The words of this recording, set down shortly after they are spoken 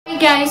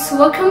guys!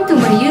 Welcome to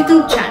my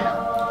YouTube channel.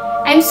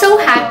 I'm so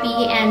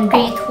happy and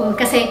grateful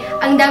kasi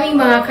ang daming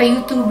mga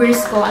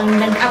ka-YouTubers ko ang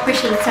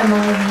nag-appreciate sa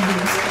mga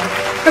videos ko.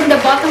 From the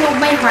bottom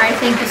of my heart,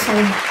 thank you so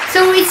much.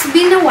 So, it's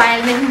been a while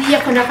na hindi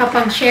ako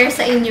nakapag-share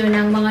sa inyo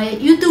ng mga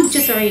YouTube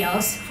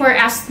tutorials for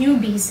us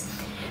newbies.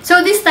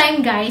 So, this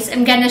time guys,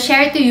 I'm gonna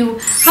share to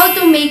you how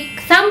to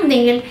make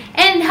thumbnail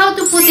and how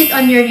to put it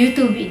on your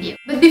YouTube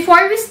video. But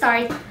before we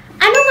start,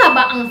 ano nga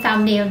ba ang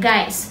thumbnail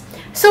guys?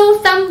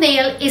 So,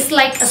 thumbnail is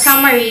like a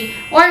summary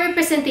or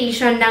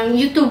representation ng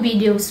YouTube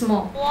videos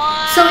mo.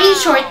 So, in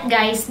short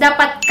guys,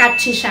 dapat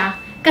catchy siya.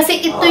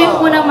 Kasi ito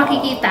yung unang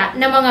makikita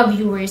ng mga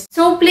viewers.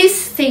 So, please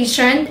stay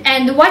tuned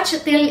and watch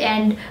till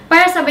end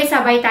para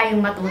sabay-sabay tayong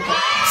matuto.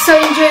 So,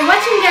 enjoy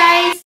watching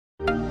guys!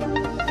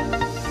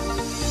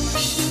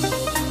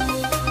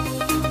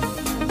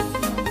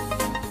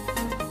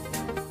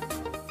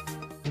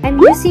 I'm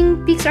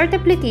using Picsart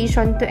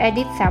application to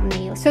edit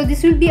thumbnail. So,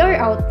 this will be our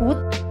output.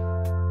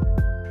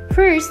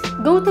 First,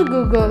 go to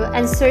Google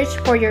and search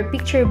for your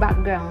picture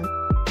background.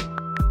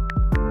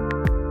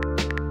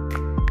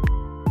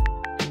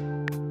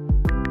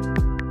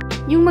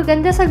 Yung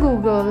maganda sa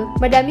Google,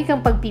 madami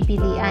kang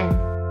pagpipilian.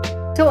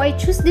 So, I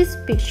choose this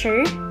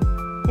picture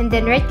and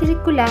then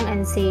right-click ko lang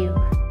and save.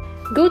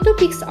 Go to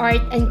Picsart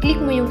and click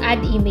mo yung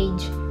add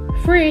image.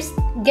 First,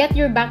 get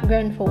your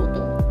background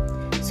photo.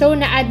 So,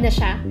 na-add na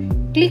siya.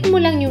 Click mo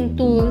lang yung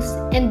tools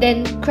and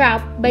then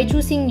crop by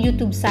choosing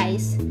YouTube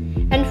size.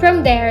 And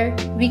from there,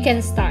 we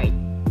can start.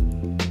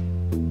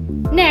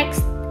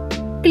 Next,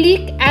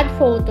 click Add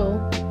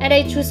Photo and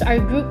I choose our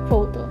group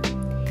photo.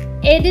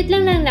 Edit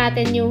lang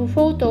natin yung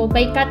photo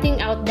by cutting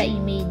out the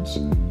image.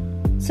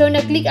 So,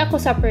 nag-click ako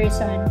sa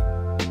person.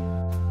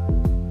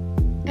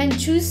 And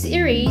choose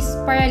Erase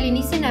para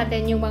linisin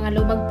natin yung mga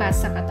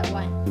lumagpas sa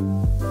katawan.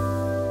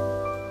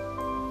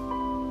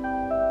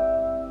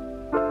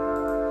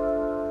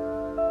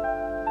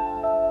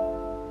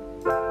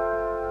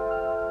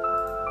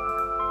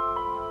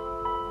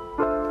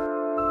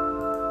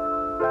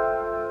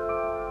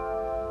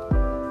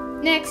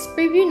 Next,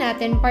 preview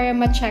natin para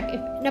ma-check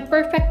if na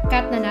perfect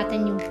cut na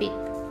natin yung pic.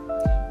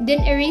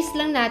 Then, erase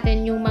lang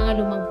natin yung mga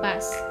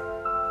lumagpas.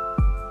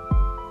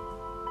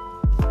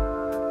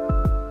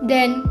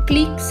 Then,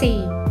 click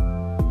Save.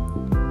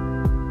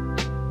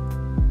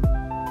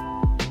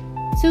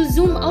 So,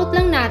 zoom out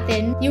lang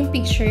natin yung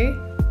picture.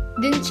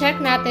 Then,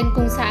 check natin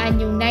kung saan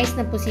yung nice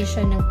na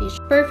position ng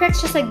picture. Perfect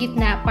siya sa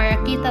gitna para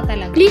kita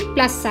talaga. Click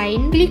plus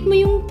sign, click mo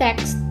yung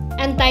text,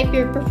 and type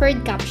your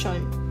preferred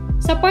caption.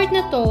 Sa part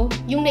na to,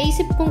 yung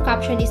naisip kong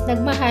caption is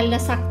nagmahal na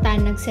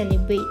saktan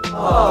nag-celebrate.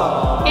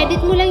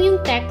 Edit mo lang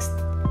yung text,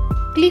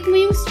 click mo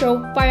yung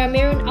stroke para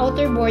meron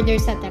outer border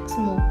sa text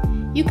mo.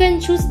 You can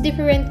choose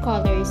different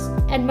colors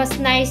and mas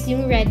nice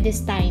yung red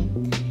this time.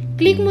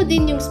 Click mo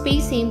din yung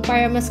spacing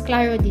para mas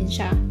klaro din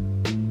siya.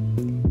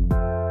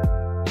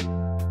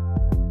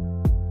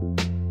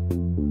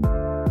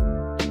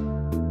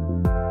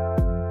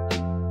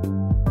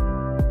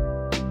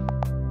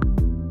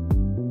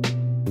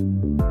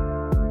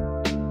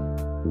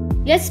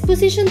 Let's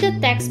position the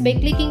text by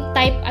clicking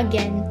Type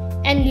again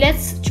and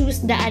let's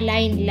choose the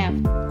Align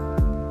Left.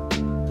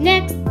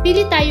 Next,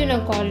 pili tayo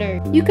ng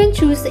color. You can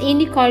choose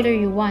any color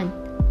you want.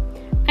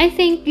 I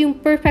think yung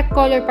perfect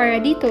color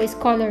para dito is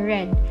color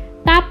red.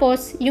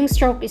 Tapos, yung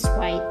stroke is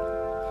white.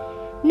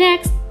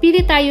 Next,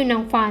 pili tayo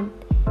ng font.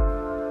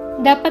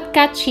 Dapat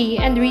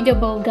catchy and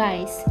readable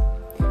guys.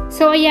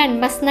 So ayan,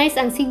 mas nice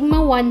ang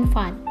Sigma 1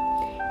 font.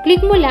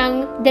 Click mo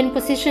lang, then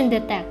position the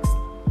text.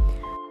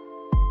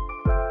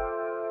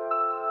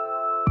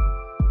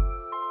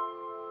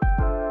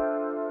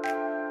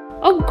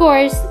 Of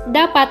course,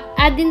 dapat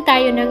add din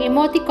tayo ng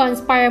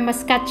emoticons para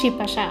mas catchy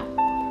pa siya.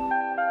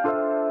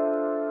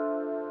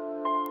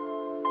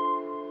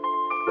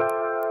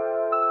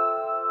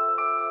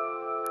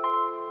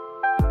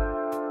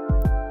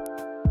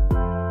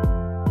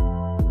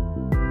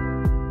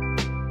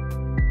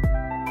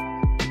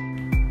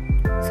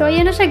 So,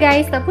 ayan na siya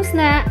guys. Tapos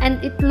na and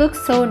it looks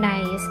so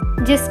nice.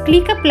 Just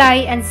click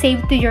apply and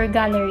save to your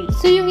gallery.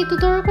 So, yung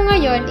ituturo ko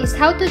ngayon is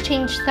how to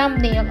change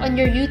thumbnail on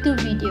your YouTube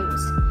videos.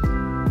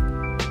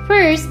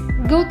 First,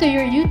 go to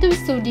your YouTube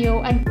studio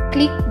and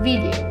click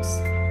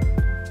Videos.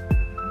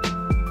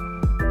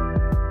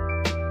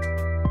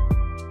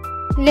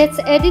 Let's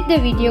edit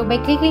the video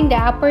by clicking the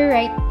upper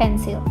right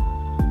pencil.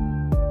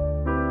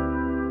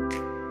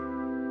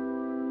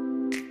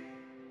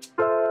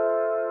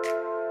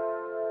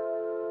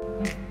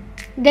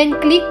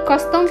 Then click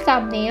Custom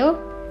Thumbnail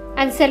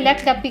and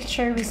select the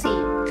picture we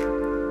saved.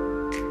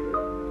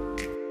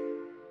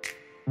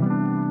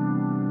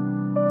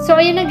 So,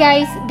 ayan na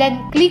guys,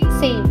 then click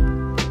Save.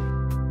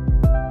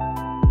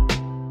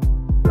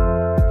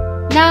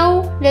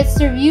 Now, let's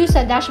review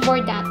sa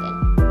dashboard natin.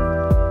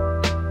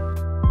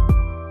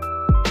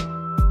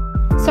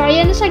 So,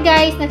 ayan na siya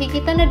guys,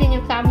 nakikita na din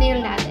yung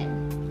thumbnail natin.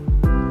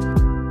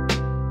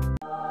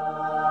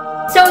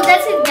 So,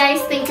 that's it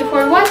guys. Thank you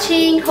for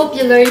watching. Hope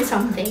you learned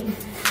something.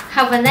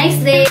 Have a nice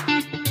day.